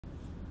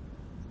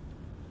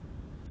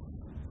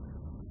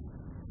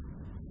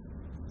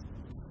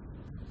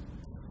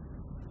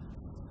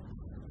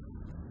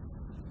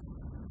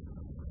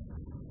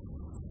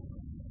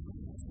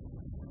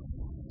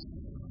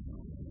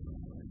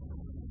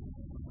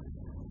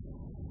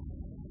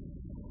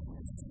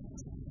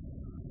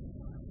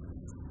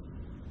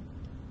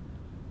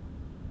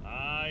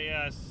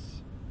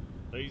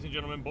Ladies and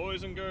gentlemen,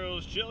 boys and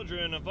girls,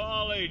 children of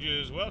all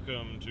ages,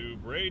 welcome to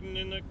Braden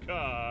in the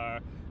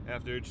Car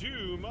after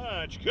too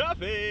much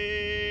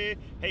coffee.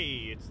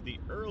 Hey, it's the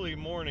early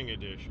morning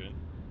edition.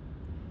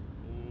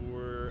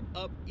 We're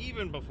up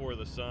even before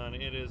the sun.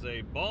 It is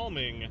a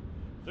balming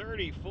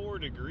 34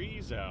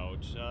 degrees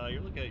out.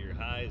 You're looking at your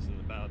highs in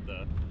about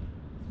the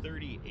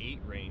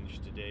 38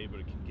 range today, but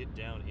it can get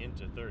down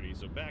into 30,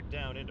 so back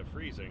down into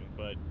freezing.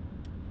 But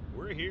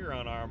we're here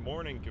on our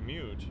morning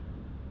commute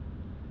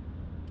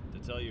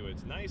to tell you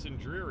it's nice and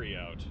dreary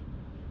out.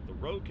 The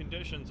road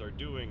conditions are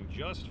doing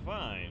just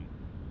fine.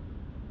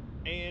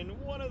 And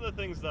one of the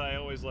things that I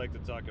always like to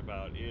talk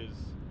about is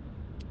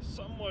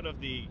somewhat of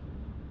the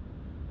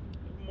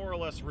more or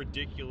less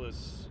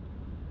ridiculous,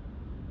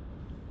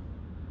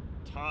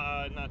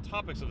 not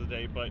topics of the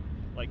day, but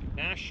like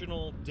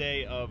National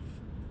Day of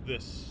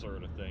this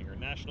sort of thing, or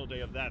National Day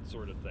of that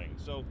sort of thing.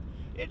 So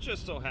it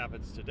just so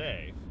happens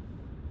today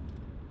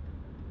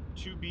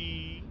to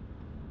be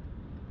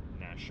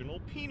National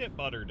Peanut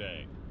Butter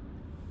Day.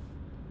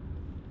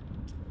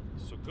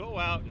 So go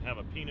out and have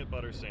a peanut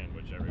butter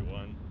sandwich,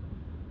 everyone.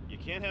 You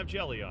can't have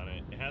jelly on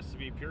it. It has to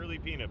be purely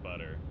peanut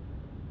butter.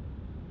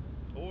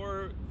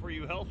 Or, for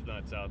you health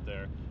nuts out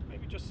there,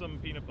 maybe just some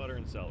peanut butter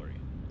and celery.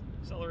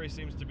 Celery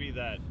seems to be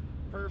that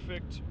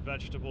perfect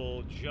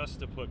vegetable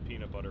just to put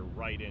peanut butter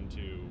right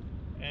into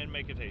and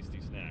make a tasty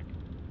snack.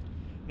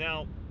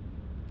 Now,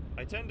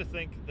 I tend to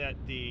think that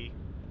the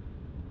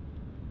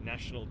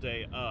National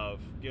Day of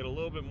get a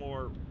little bit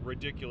more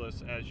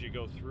ridiculous as you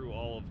go through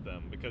all of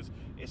them, because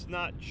it's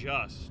not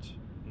just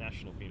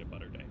National Peanut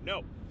Butter Day.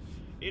 No,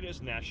 it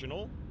is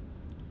National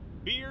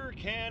Beer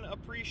Can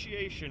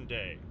Appreciation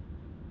Day.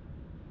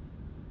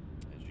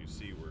 As you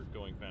see, we're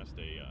going past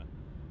a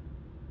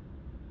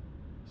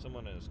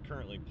someone is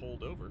currently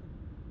pulled over.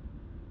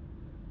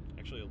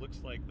 Actually, it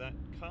looks like that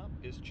cop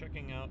is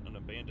checking out an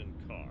abandoned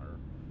car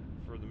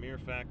for the mere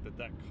fact that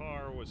that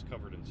car was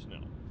covered in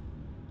snow.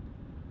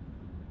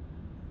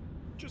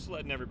 Just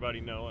letting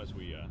everybody know as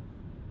we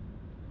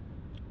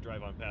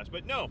drive on past.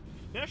 But no,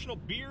 National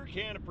Beer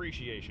Can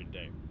Appreciation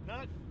Day.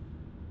 Not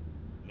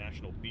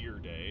National Beer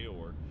Day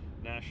or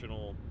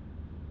National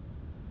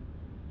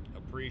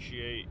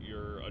Appreciate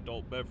Your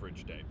Adult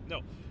Beverage Day.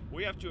 No,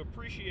 we have to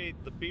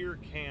appreciate the beer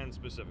can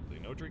specifically.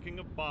 No drinking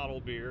of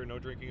bottle beer, no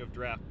drinking of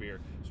draft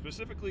beer.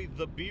 Specifically,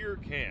 the beer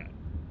can.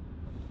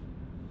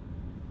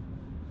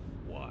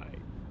 Why?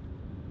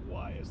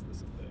 Why is this a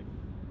thing?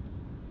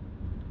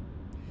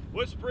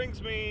 Which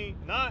brings me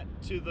not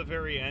to the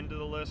very end of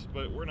the list,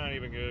 but we're not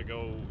even going to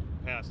go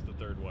past the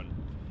third one.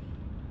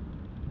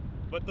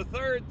 But the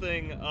third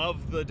thing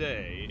of the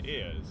day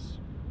is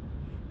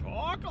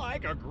Talk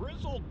Like a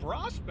Grizzled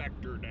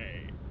Prospector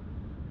Day.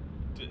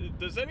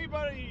 Does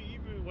anybody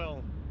even,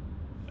 well,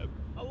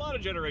 a lot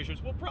of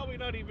generations will probably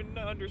not even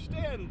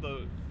understand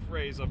the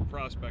phrase of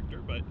prospector,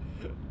 but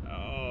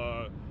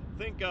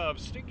think of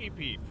Stinky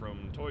Pete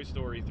from Toy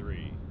Story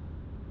 3.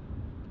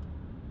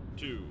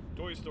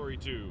 Toy Story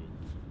 2.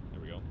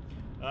 There we go.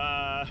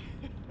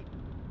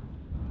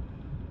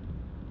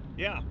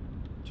 Yeah.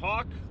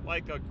 Talk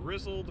Like a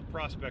Grizzled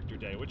Prospector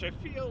Day, which I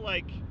feel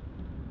like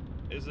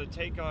is a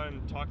take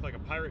on Talk Like a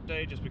Pirate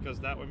Day, just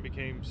because that one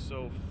became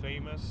so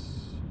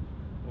famous,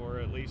 or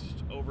at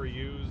least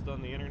overused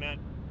on the internet.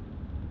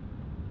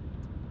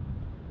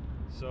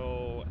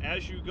 So,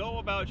 as you go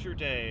about your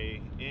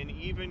day, in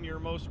even your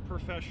most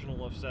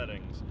professional of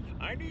settings,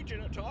 I need you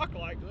to talk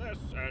like this,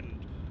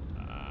 and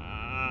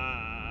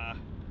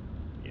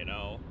you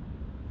know,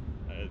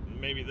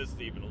 maybe this is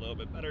even a little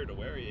bit better to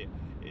where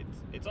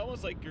it's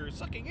almost like you're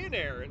sucking in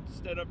air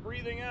instead of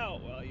breathing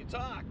out while you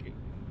talk.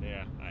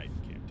 Yeah, I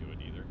can't do it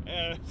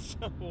either.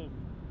 So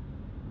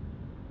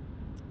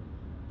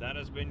that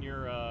has been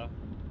your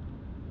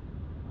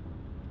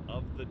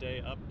of the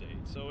day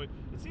update. So it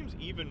seems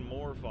even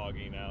more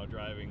foggy now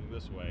driving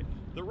this way.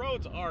 The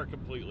roads are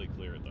completely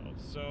clear though,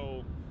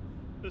 so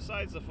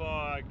besides the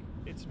fog,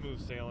 it's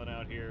smooth sailing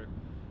out here.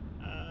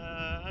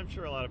 I'm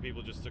sure a lot of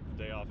people just took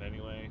the day off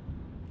anyway.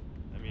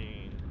 I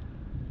mean,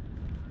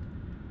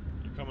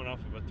 you're coming off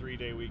of a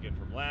 3-day weekend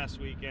from last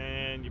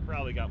weekend. You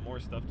probably got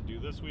more stuff to do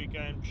this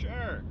weekend.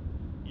 Sure,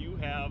 you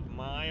have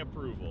my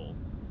approval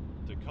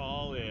to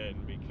call in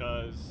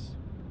because,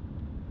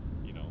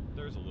 you know,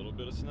 there's a little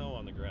bit of snow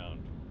on the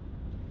ground.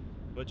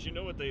 But you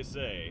know what they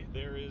say,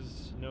 there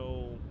is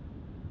no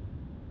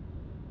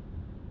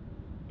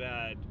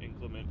bad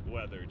inclement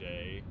weather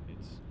day.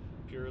 It's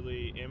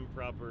purely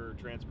improper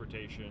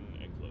transportation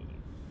and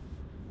clothing.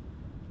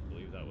 I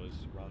believe that was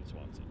Ron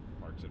Swanson,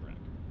 Parks and Rec.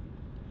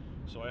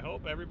 So I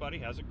hope everybody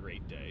has a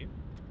great day.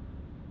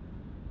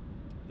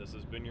 This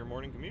has been your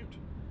morning commute.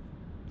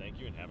 Thank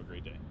you and have a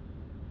great day.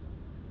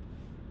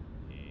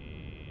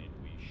 And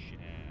we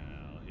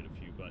shall hit a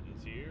few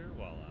buttons here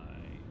while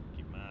I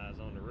keep my eyes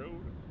on the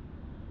road.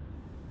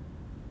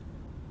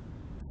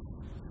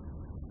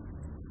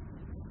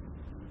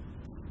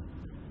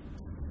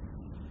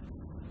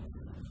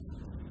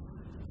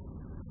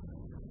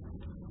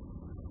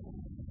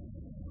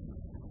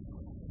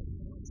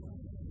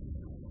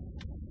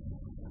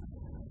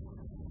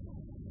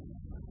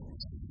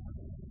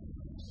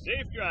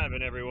 Safe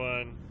driving,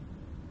 everyone.